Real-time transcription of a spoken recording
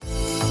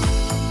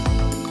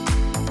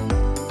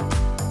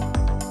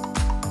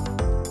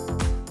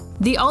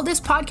The Aldis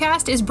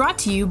podcast is brought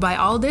to you by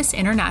Aldis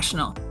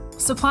International,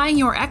 supplying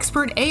your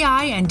expert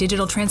AI and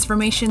digital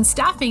transformation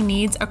staffing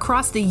needs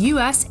across the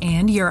US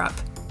and Europe.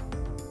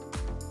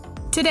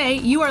 Today,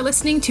 you are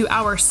listening to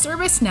our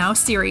ServiceNow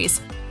series,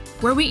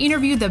 where we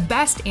interview the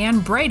best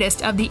and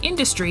brightest of the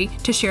industry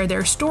to share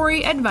their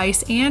story,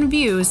 advice, and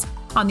views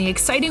on the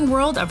exciting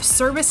world of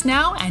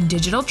ServiceNow and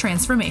digital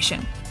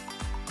transformation.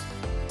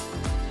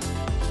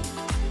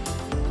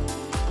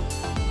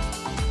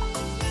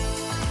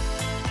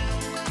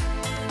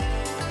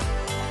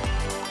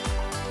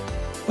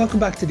 Welcome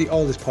back to the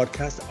Aldis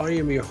podcast. I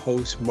am your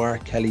host,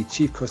 Mark Kelly,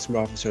 Chief Customer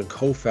Officer and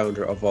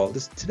co-founder of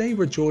Aldis. Today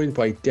we're joined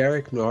by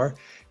Derek Nohr.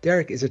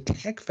 Derek is a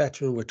tech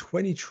veteran with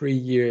 23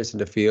 years in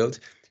the field,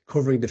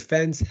 covering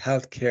defense,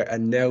 healthcare,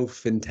 and now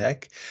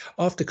fintech.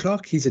 Off the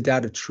clock, he's a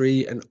dad of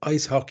three, an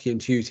ice hockey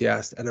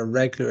enthusiast, and a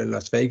regular in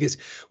Las Vegas.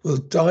 We'll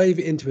dive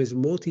into his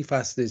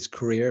multifaceted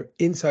career,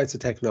 insights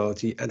of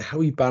technology, and how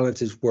he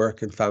balances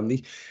work and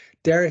family.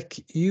 Derek,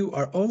 you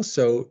are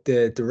also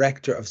the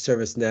director of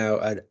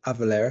ServiceNow at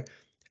Avalara,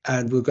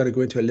 and we're going to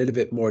go into a little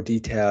bit more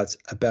details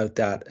about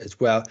that as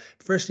well.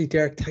 Firstly,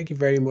 Derek, thank you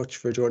very much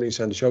for joining us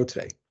on the show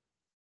today.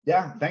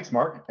 Yeah, thanks,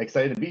 Mark.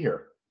 Excited to be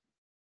here.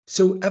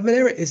 So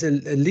Avalara is a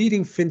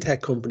leading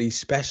fintech company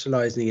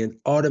specializing in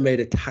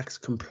automated tax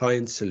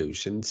compliance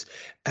solutions,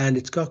 and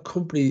it's got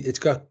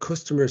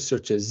customers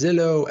such as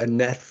Zillow and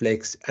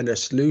Netflix, and their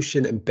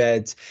solution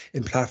embeds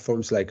in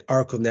platforms like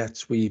Oracle,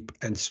 NetSuite,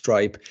 and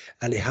Stripe,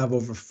 and they have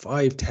over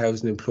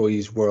 5,000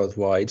 employees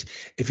worldwide.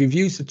 If you've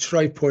used the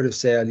Stripe point of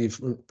sale, you've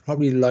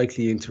probably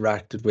likely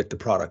interacted with the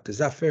product. Is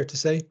that fair to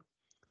say?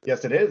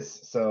 Yes, it is.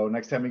 So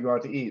next time you go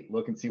out to eat,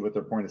 look and see what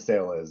their point of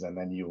sale is, and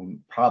then you'll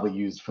probably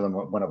use for them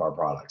one of our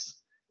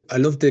products. I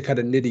love the kind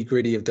of nitty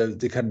gritty of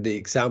the kind of the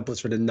examples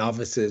for the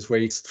novices, where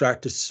you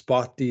start to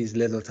spot these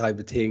little type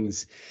of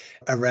things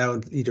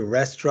around either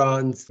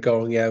restaurants,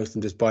 going out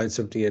and just buying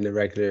something in a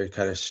regular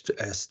kind of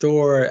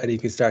store, and you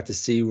can start to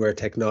see where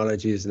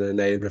technology is an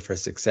enabler for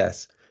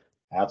success.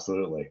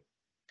 Absolutely.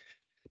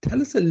 Tell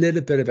us a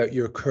little bit about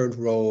your current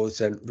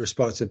roles and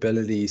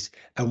responsibilities,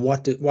 and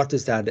what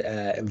does that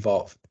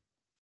involve?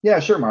 Yeah,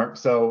 sure, Mark.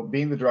 So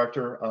being the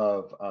director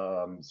of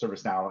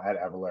ServiceNow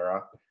at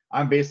Avalara,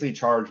 I'm basically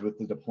charged with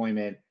the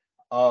deployment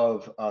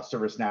of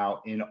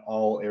ServiceNow in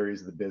all areas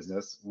of the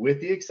business, with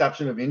the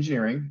exception of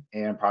engineering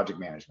and project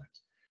management.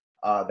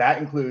 That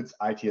includes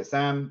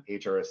ITSM,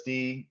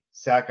 HRSD,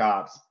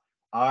 SecOps,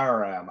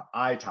 IRM,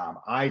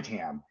 ITOM,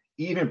 ITAM,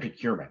 even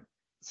procurement.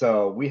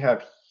 So we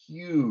have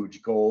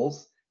huge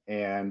goals,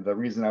 and the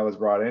reason I was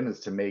brought in is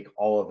to make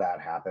all of that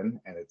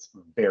happen, and it's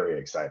very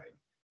exciting.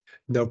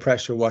 No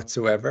pressure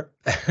whatsoever.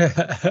 Not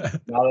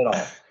at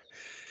all.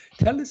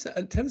 Tell us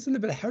a little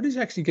bit, how did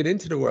you actually get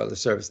into the world of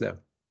ServiceNow?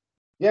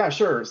 Yeah,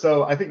 sure.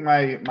 So I think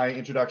my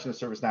introduction to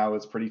ServiceNow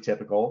was pretty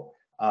typical.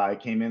 I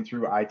came in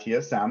through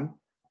ITSM.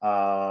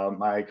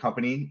 My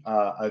company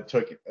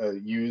selected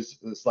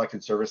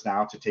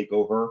ServiceNow to take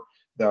over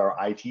their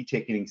IT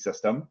ticketing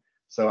system.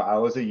 So I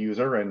was a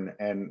user,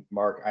 and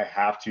Mark, I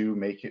have to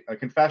make a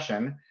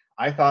confession.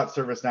 I thought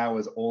ServiceNow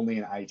was only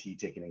an IT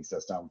ticketing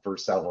system for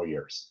several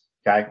years.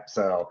 Okay,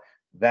 so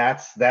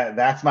that's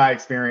my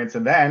experience.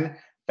 And then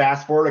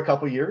fast forward a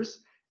couple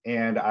years,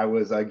 and I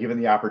was given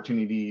the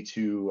opportunity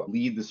to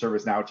lead the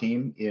ServiceNow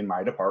team in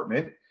my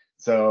department.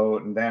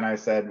 So then I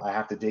said, I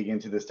have to dig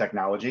into this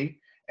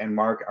technology. And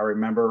Mark, I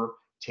remember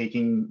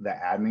taking the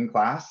admin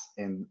class,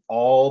 and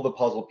all the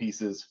puzzle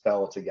pieces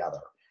fell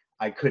together.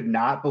 I could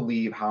not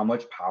believe how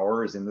much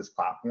power is in this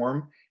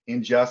platform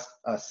in just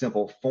a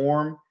simple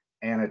form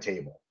and a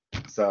table.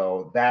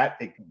 So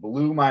it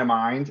blew my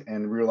mind,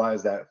 and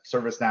realized that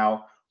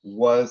ServiceNow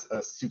was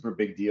a super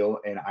big deal,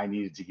 and I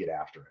needed to get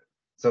after it.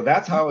 So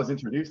that's how I was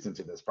introduced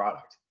into this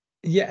product.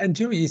 Yeah, and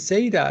you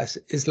say that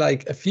is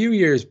like a few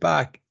years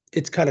back,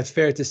 it's kind of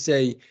fair to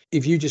say,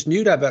 if you just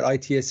knew that about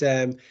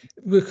ITSM,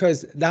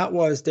 because that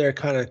was their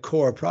kind of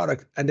core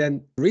product. And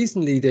then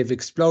recently they've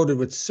exploded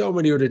with so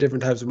many other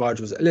different types of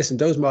modules. Listen,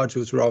 those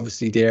modules were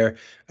obviously there.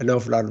 An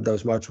awful lot of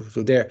those modules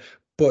were there.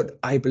 But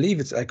I believe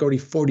it's like only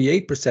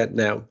 48%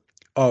 now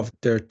of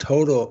their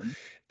total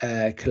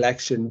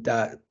collection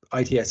that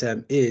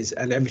ITSM is,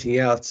 and everything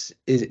else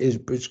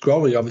is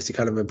growing, obviously,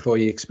 kind of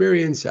employee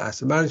experience,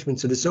 asset management.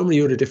 So there's so many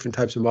other different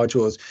types of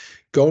modules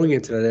going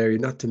into that area,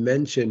 not to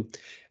mention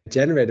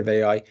generative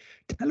AI.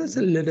 Tell us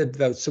a little bit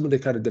about some of the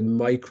kind of the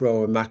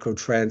micro and macro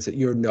trends that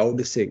you're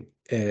noticing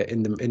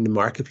in the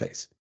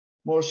marketplace.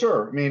 Well,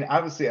 sure. I mean,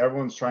 obviously,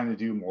 everyone's trying to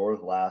do more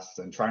with less,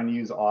 and trying to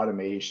use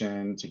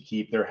automation to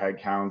keep their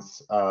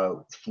headcounts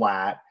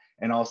flat.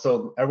 And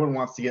also, everyone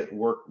wants to get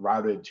work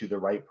routed to the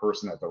right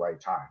person at the right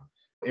time.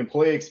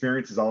 Employee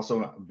experience is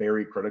also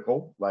very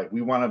critical. Like,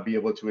 we want to be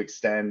able to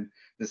extend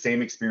the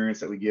same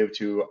experience that we give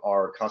to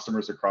our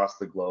customers across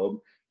the globe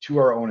to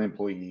our own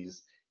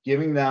employees,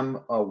 giving them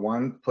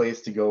one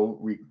place to go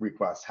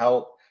request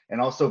help,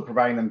 and also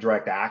providing them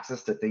direct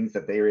access to things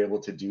that they are able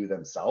to do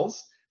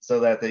themselves,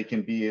 so that they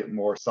can be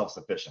more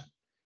self-sufficient.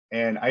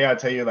 And I got to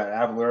tell you that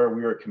Avalara,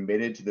 we are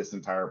committed to this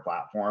entire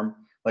platform.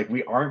 Like,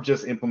 we aren't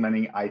just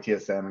implementing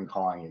ITSM and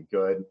calling it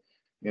good.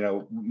 You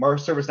know,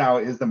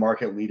 ServiceNow is the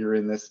market leader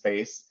in this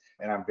space.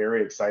 And I'm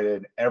very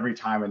excited every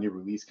time a new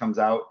release comes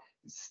out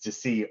to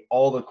see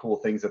all the cool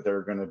things that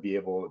they're going to be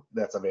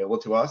that's available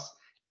to us.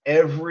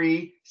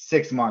 Every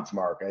 6 months,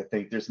 Mark, I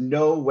think there's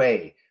no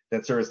way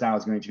that ServiceNow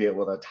is going to be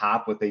able to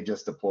top what they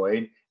just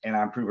deployed. And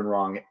I'm proven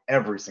wrong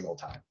every single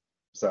time.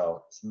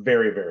 So it's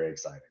very, very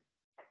exciting.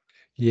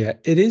 Yeah,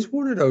 it is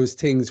one of those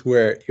things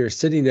where you're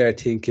sitting there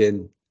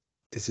thinking,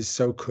 this is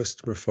so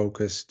customer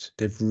focused.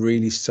 They've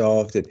really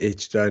solved an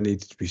itch that I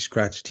needed to be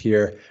scratched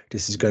here.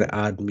 This is going to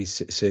add me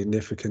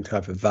significant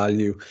type of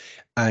value.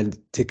 And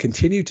to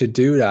continue to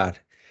do that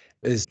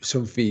is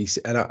some feast.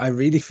 And I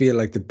really feel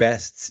like the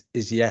best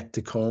is yet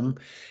to come.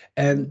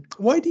 And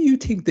why do you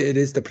think that it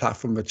is the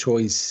platform of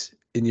choice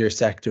in your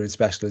sector and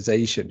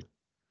specialization?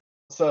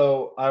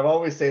 So I've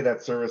always say that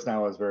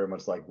ServiceNow is very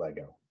much like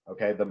Lego.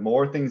 Okay, the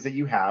more things that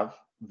you have,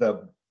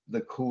 the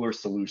cooler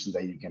solutions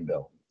that you can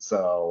build.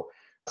 So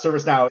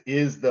ServiceNow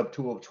is the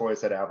tool of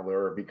choice at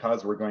Avalara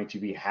because we're going to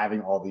be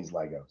having all these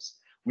Legos.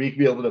 We can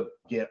be able to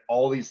get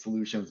all these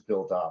solutions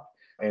built up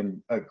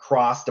and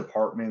across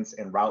departments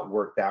and route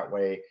work that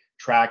way,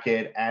 track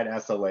it, add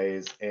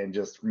SLAs, and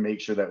just make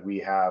sure that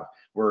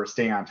we're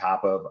staying on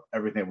top of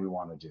everything we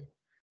want to do.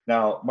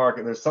 Now, Mark,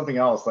 there's something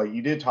else. Like,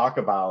 you did talk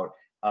about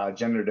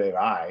generative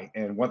AI,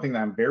 and one thing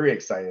that I'm very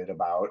excited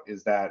about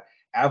is that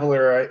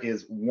Avalara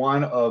is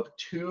one of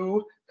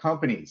 2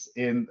 companies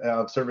in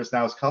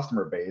ServiceNow's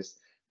customer base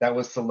that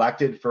was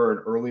selected for an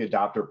early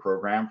adopter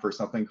program for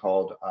something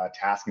called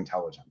task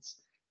intelligence.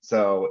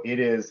 So it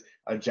is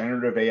a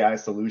generative AI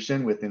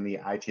solution within the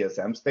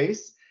ITSM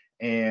space.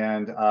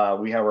 And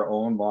we have our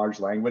own large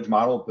language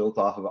model built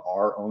off of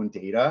our own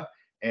data.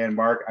 And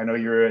Mark, I know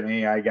you're an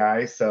AI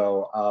guy.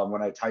 So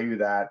when I tell you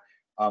that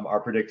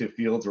our predictive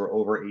fields were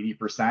over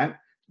 80%,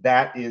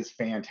 that is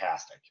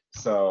fantastic.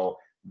 So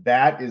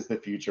that is the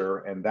future.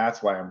 And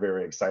that's why I'm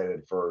very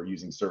excited for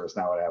using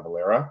ServiceNow at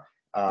Avalara.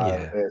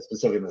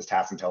 Specifically in this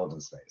task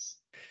intelligence space.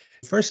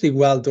 Firstly,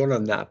 well done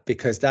on that,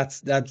 because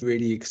that's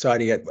really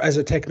exciting. As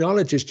a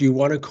technologist, you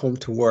want to come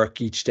to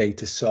work each day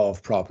to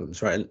solve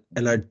problems, right?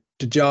 And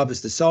the job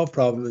is to solve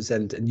problems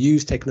and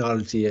use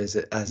technology as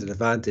an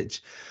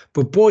advantage.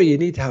 But boy, you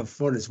need to have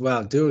fun as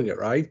well doing it,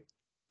 right?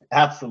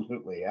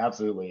 Absolutely,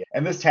 absolutely.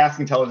 And this task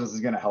intelligence is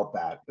going to help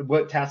that.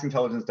 What task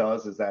intelligence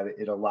does is that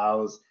it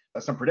allows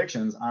some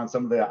predictions on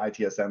some of the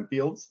ITSM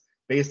fields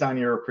based on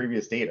your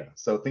previous data.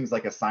 So things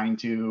like assigned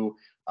to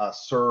a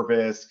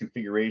service,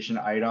 configuration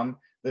item,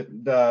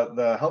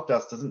 the help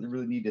desk doesn't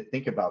really need to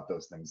think about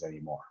those things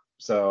anymore.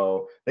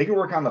 So they can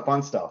work on the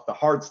fun stuff, the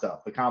hard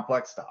stuff, the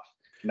complex stuff,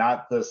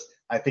 not this,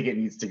 I think it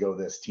needs to go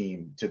this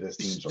team to this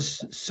team sort of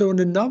thing. So in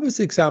a novice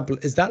example,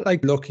 is that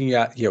like looking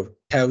at,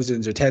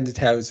 thousands or tens of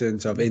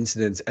thousands of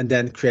incidents and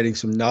then creating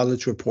some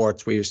knowledge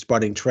reports where you're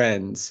spotting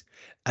trends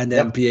and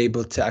then be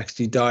able to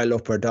actually dial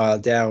up or dial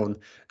down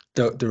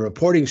the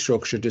reporting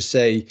structure to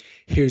say,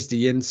 here's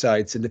the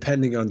insights, and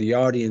depending on the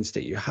audience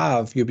that you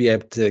have, you'll be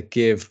able to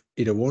give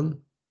either one?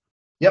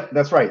 Yep,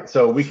 that's right.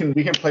 So we can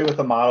play with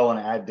the model and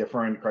add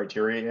different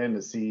criteria in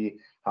to see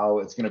how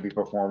it's going to be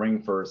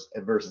performing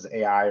versus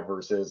AI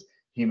versus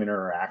human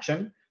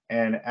interaction.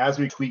 And as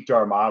we tweaked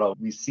our model,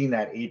 we've seen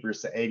that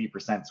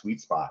 80%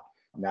 sweet spot.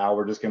 Now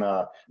we're just going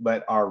to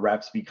let our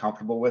reps be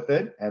comfortable with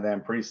it. And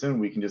then pretty soon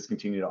we can just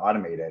continue to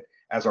automate it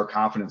as our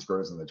confidence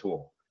grows in the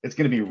tool. It's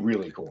going to be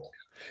really cool.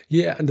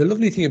 Yeah, and the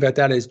lovely thing about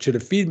that is, to the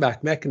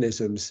feedback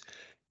mechanisms,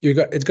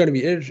 it's going to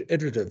be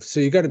iterative. So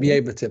you got to be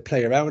able to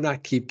play around with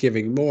that, keep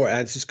giving more,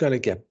 and it's just going to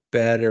get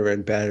better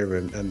and better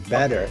and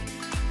better.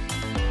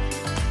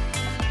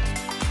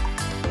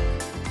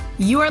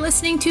 You are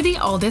listening to the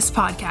Aldis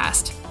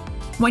podcast.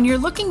 When you're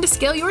looking to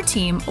scale your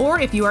team, or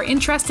if you are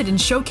interested in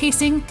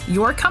showcasing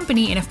your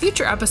company in a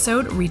future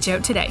episode, reach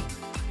out today.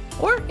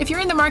 Or if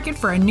you're in the market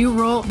for a new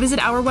role, visit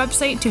our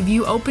website to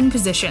view open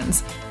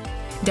positions.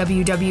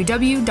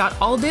 www.aldis.com.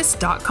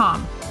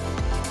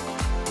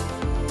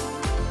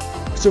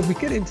 So if we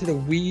get into the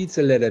weeds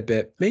a little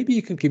bit, maybe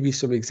you can give me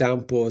some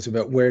examples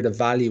about where the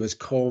value has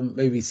come.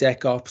 Maybe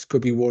SecOps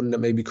could be one that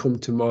maybe come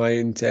to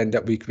mind and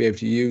that we could be able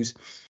to use.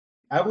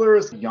 Avalara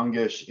is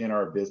youngish in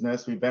our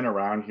business. We've been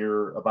around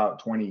here about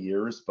 20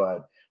 years,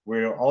 but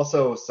we're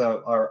also,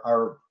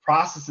 our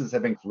processes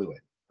have been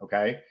fluid,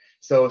 okay?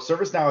 So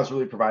ServiceNow has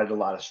really provided a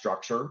lot of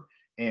structure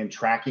and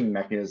tracking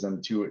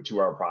mechanism to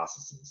our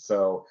processes.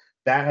 So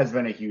that has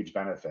been a huge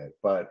benefit.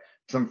 But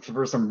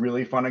for some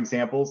really fun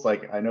examples,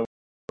 like I know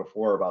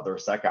before about their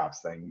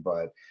SecOps thing,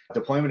 but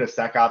deployment of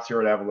SecOps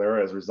here at Avalara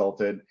has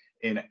resulted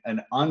in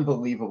an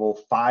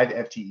unbelievable 5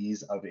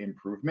 FTEs of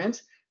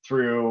improvement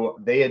through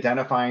they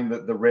identifying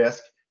the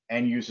risk,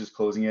 end users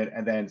closing it,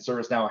 and then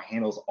ServiceNow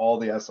handles all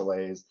the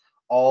SLAs,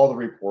 all the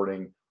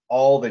reporting,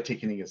 all the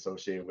ticketing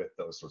associated with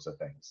those sorts of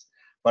things.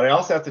 But I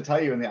also have to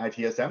tell you, in the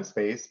ITSM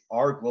space,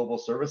 our global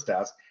service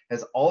desk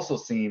has also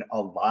seen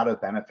a lot of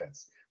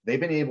benefits. They've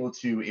been able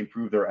to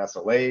improve their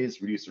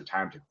SLAs, reduce their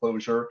time to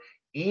closure,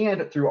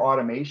 and through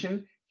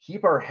automation,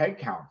 keep our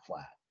headcount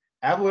flat.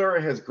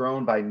 Avalara has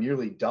grown by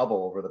nearly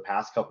double over the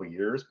past couple of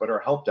years, but our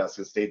help desk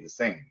has stayed the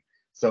same.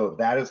 So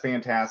that is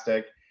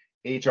fantastic.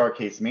 HR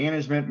case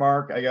management,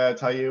 Mark, I gotta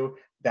tell you,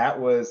 that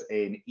was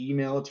an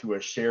email to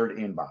a shared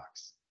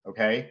inbox.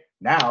 Okay.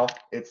 Now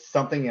it's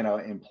something in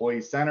an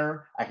employee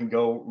center. I can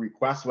go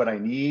request what I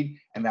need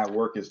and that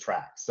work is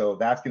tracked. So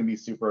that's going to be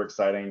super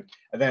exciting.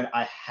 And then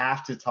I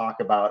have to talk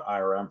about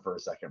IRM for a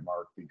second,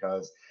 Mark,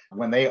 because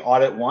when they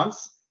audit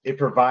once, it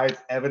provides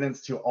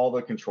evidence to all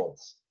the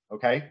controls.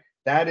 Okay.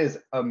 That is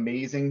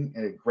amazing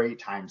and a great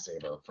time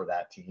saver for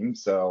that team.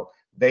 So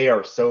they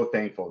are so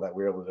thankful that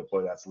we're able to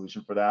deploy that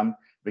solution for them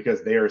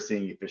because they are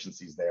seeing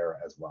efficiencies there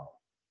as well.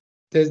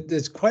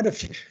 There's quite a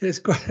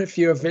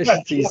few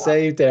efficiencies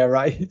saved there,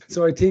 right?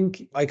 So I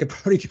think I could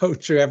probably go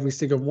through every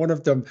single one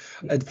of them.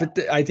 But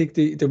I think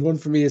the one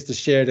for me is the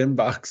shared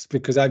inbox,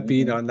 because I've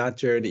been on that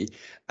journey,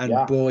 and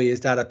boy, is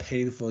that a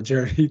painful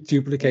journey,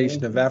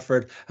 duplication of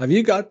effort. Have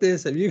you got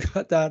this? Have you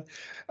got that?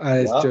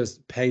 It's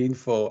just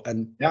painful,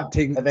 and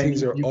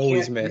things are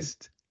always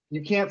missed.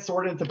 You can't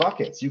sort into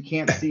buckets. You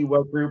can't see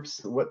what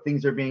groups, what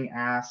things are being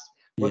asked,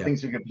 what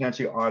things we could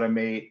potentially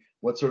automate,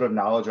 what sort of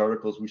knowledge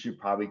articles we should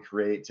probably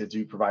create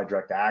to provide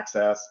direct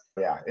access.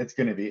 Yeah, it's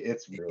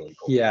really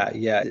cool. Yeah,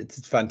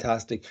 it's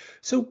fantastic.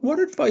 So what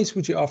advice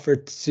would you offer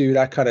to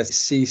that kind of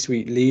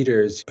C-suite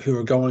leaders who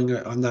are going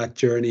on that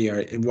journey,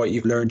 or in what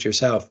you've learned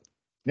yourself?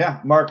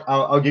 Yeah, Mark,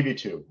 I'll give you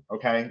two,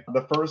 okay?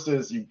 The first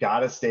is you got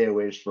to stay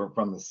away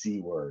from the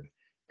C word,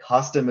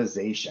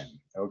 customization,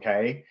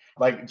 okay?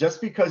 Like,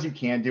 just because you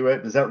can do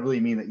it, does that really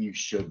mean that you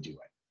should do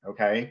it,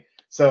 okay?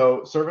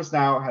 So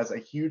ServiceNow has a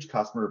huge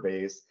customer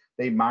base.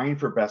 They mine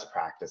for best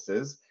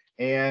practices,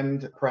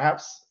 and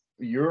perhaps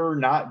you're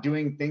not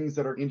doing things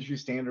that are industry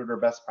standard or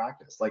best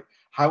practice. Like,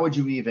 how would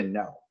you even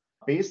know?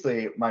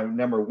 Basically, my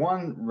number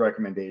one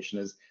recommendation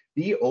is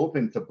be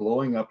open to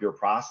blowing up your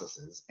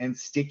processes and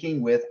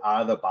sticking with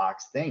out of the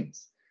box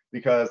things,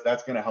 because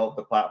that's going to help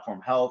the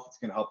platform health. It's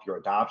going to help your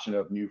adoption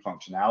of new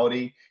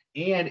functionality,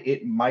 and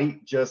it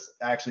might just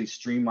actually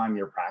streamline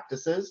your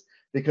practices,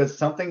 because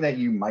something that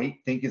you might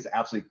think is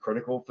absolutely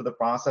critical for the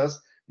process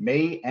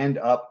may end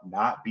up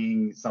not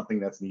being something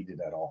that's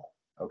needed at all.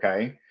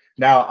 Okay.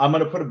 Now I'm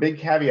going to put a big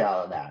caveat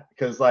on that,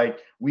 because like,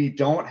 we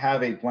don't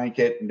have a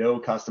blanket no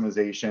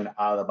customization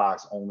out of the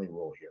box only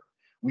rule here.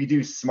 We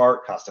do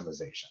smart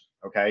customization.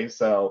 Okay.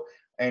 So,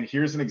 and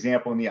here's an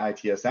example in the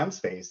ITSM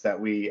space that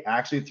we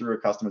actually threw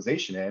a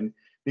customization in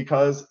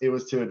because it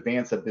was to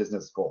advance a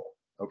business goal.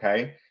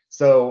 Okay.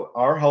 So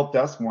our help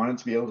desk wanted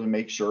to be able to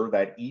make sure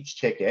that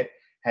each ticket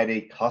had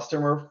a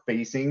customer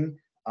facing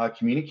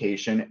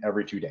communication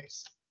every 2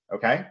 days.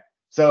 Okay.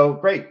 So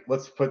great.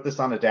 Let's put this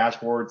on a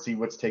dashboard, see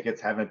which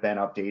tickets haven't been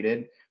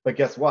updated. But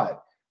guess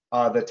what?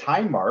 The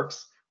time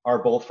marks are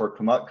both for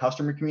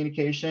customer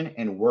communication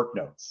and work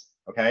notes.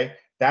 Okay.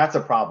 That's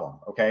a problem.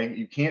 Okay.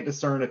 You can't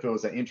discern if it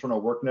was an internal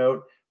work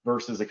note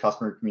versus a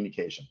customer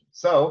communication.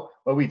 So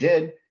what we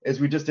did is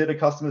we just did a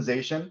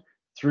customization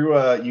through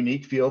a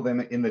unique field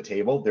in the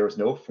table. There was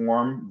no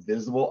form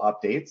visible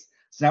updates.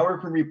 So now we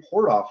can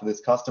report off of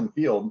this custom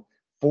field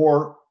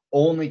for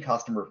only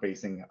customer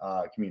facing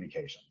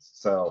communications.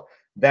 So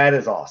that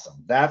is awesome.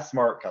 That's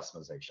smart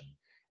customization.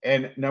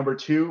 And number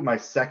two, my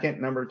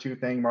second number two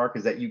thing, Mark,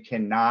 is that you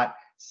cannot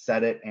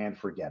set it and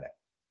forget it.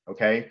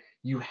 Okay.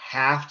 You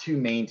have to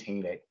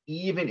maintain it,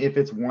 even if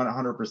it's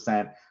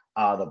 100%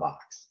 out of the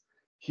box.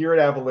 Here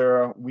at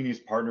Avalara, we use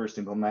partners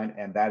to implement,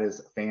 and that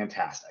is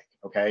fantastic.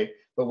 Okay.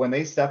 But when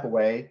they step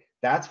away,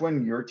 that's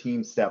when your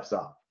team steps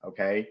up.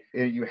 Okay.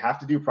 You have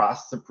to do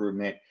process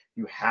improvement.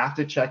 You have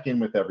to check in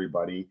with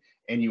everybody,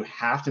 and you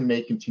have to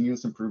make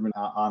continuous improvement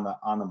on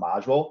the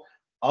module.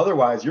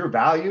 Otherwise, your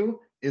value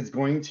is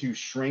going to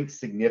shrink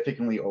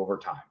significantly over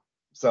time.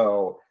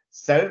 So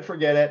set it,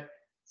 forget it.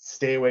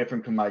 Stay away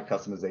from my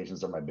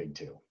customizations are my big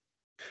two.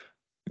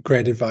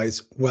 Great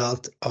advice.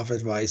 Wealth of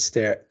advice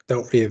there.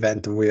 Don't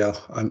reinvent the wheel.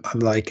 I'm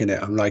liking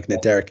it. I'm liking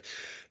it, Derek.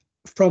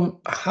 From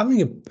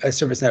having a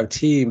ServiceNow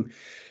team,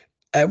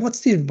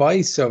 what's the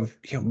advice of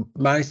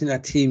managing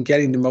that team,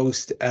 getting the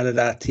most out of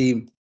that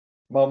team?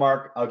 Well,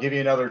 Mark, I'll give you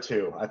another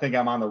two. I think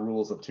I'm on the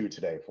rules of two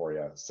today for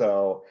you.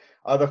 So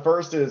the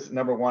first is,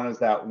 number one, is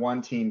that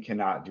one team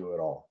cannot do it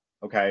all.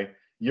 Okay.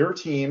 Your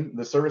team,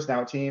 the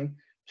ServiceNow team,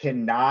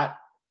 cannot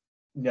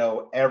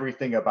know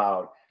everything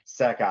about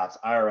SecOps,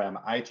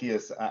 IRM,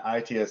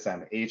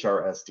 ITSM,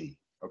 HRSD.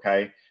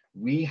 Okay.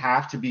 We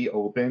have to be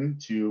open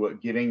to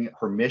giving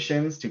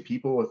permissions to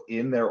people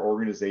within their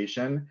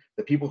organization,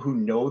 the people who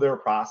know their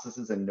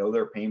processes and know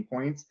their pain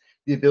points,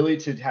 the ability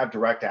to have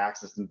direct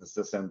access into the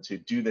system to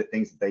do the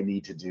things that they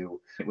need to do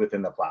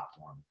within the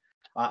platform.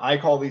 I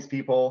call these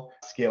people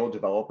scale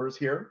developers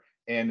here,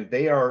 and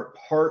they are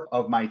part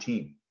of my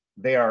team.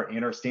 They are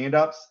in our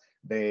stand-ups.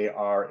 They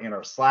are in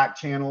our Slack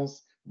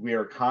channels. We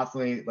are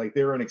constantly, like,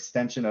 they're an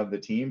extension of the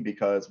team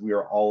because we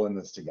are all in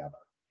this together.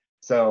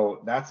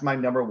 So that's my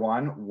number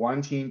one.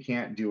 One team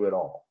can't do it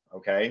all.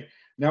 Okay.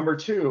 Number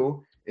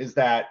two is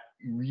that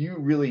you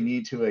really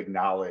need to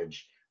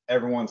acknowledge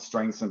everyone's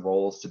strengths and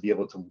roles to be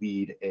able to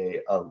lead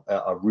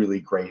a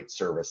really great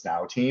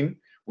ServiceNow team.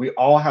 We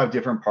all have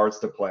different parts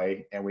to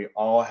play, and we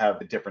all have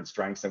the different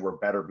strengths, and we're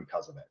better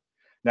because of it.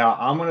 Now,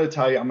 I'm going to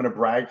tell you, I'm going to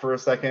brag for a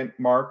second,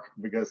 Mark,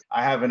 because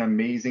I have an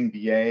amazing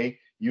BA,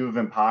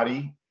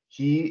 Empati.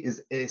 He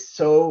is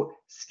so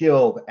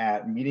skilled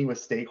at meeting with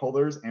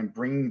stakeholders and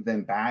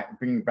bringing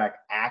back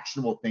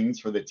actionable things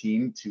for the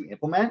team to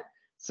implement.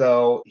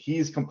 So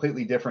he's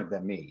completely different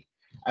than me.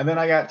 And then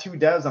I got two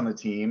devs on the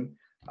team.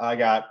 I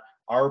got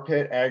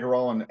Arpit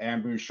Agarwal and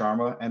Ambu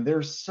Sharma, and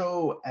they're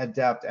so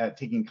adept at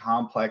taking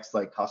complex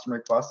like customer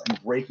requests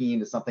and breaking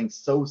into something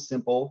so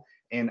simple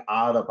and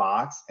out of the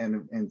box,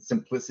 and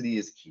simplicity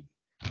is key.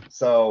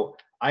 So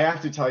I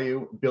have to tell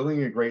you,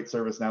 building a great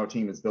ServiceNow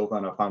team is built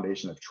on a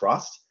foundation of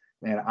trust,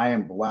 and I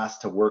am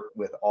blessed to work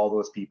with all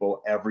those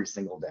people every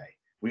single day.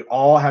 We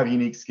all have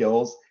unique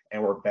skills,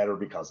 and we're better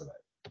because of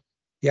it.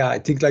 Yeah, I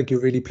think like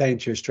you're really playing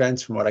to your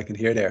strengths from what I can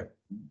hear there.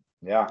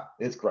 Yeah,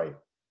 it's great.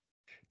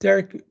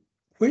 Derek,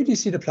 where do you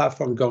see the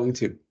platform going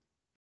to?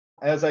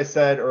 As I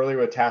said earlier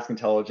with task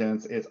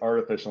intelligence, it's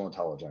artificial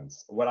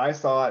intelligence. What I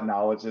saw at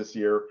Knowledge this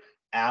year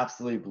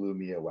absolutely blew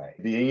me away.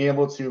 Being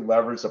able to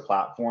leverage the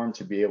platform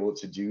to be able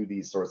to do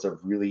these sorts of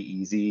really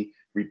easy,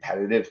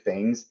 repetitive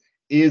things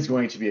is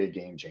going to be a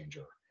game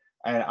changer.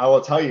 And I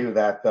will tell you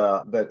that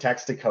the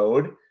text to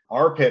code,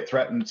 Arpit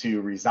threatened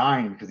to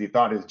resign because he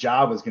thought his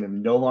job was going to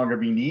no longer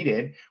be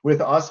needed, with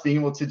us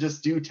being able to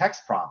just do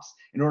text prompts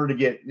in order to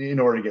get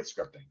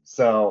scripting.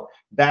 So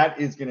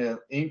that is going to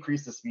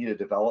increase the speed of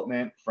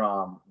development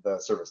from the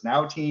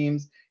ServiceNow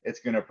teams. It's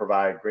going to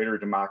provide greater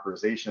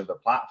democratization of the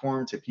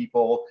platform to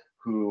people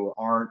who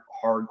aren't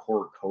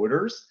hardcore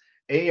coders.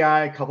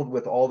 AI, coupled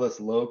with all this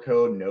low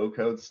code, no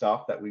code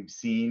stuff that we've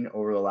seen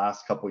over the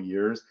last couple of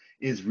years,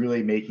 is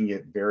really making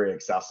it very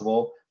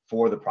accessible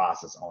for the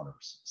process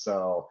owners.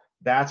 So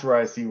that's where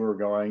I see we're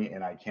going,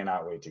 and I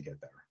cannot wait to get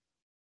there.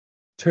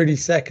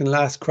 30-second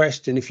last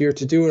question. If you were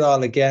to do it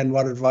all again,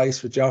 what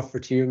advice would you offer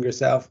to you and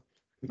yourself?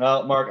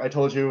 Well, Mark, I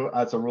told you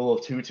it's a rule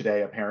of two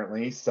today,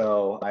 apparently.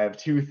 So I have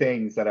two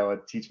things that I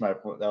would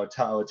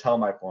tell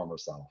my former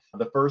self.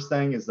 The first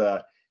thing is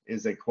a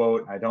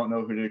quote. I don't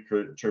know who to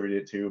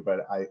attribute it to,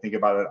 but I think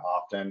about it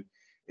often,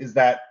 is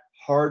that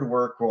hard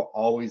work will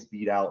always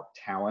beat out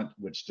talent,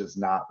 which does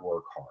not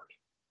work hard.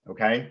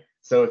 Okay?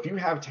 So if you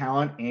have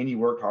talent and you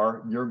work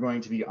hard, you're going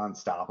to be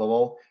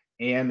unstoppable,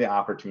 and the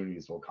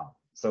opportunities will come.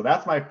 So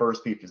that's my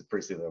first piece of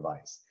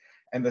advice.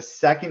 And the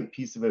second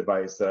piece of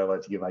advice that I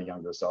like to give my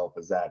younger self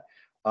is that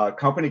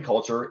company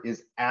culture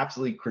is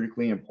absolutely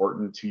critically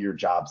important to your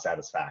job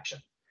satisfaction.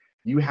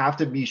 You have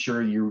to be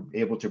sure you're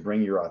able to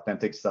bring your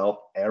authentic self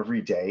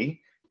every day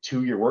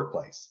to your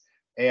workplace.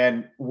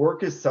 And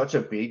work is such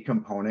a big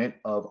component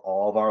of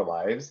all of our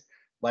lives.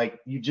 Like,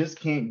 you just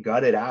can't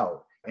gut it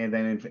out. And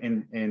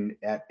then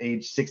at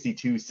age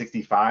 62,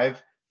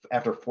 65,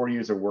 after 4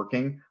 years of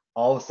working,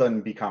 all of a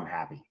sudden become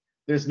happy.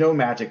 There's no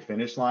magic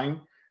finish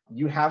line.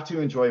 You have to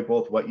enjoy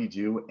both what you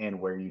do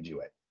and where you do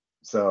it.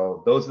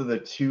 So those are the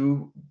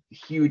two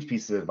huge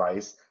pieces of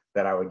advice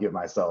that I would give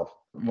myself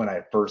when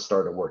I first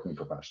started working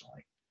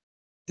professionally.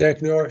 Derek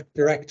Nohr,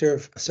 Director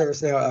of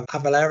ServiceNow of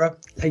Avalara,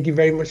 thank you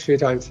very much for your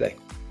time today.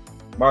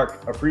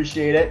 Mark,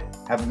 appreciate it.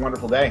 Have a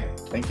wonderful day.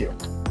 Thank you.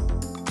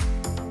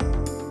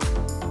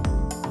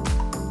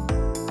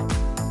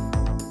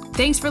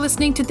 Thanks for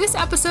listening to this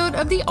episode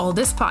of the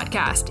Aldous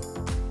Podcast.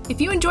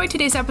 If you enjoyed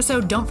today's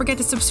episode, don't forget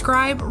to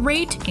subscribe,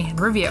 rate, and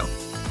review.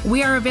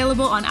 We are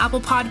available on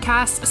Apple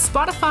Podcasts,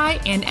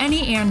 Spotify, and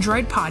any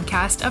Android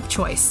podcast of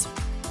choice.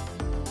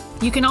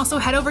 You can also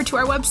head over to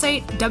our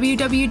website,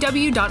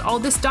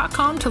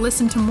 www.aldous.com, to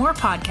listen to more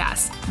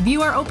podcasts,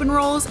 view our open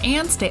roles,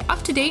 and stay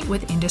up to date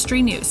with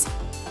industry news.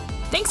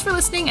 Thanks for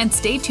listening, and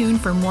stay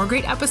tuned for more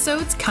great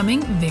episodes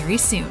coming very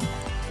soon.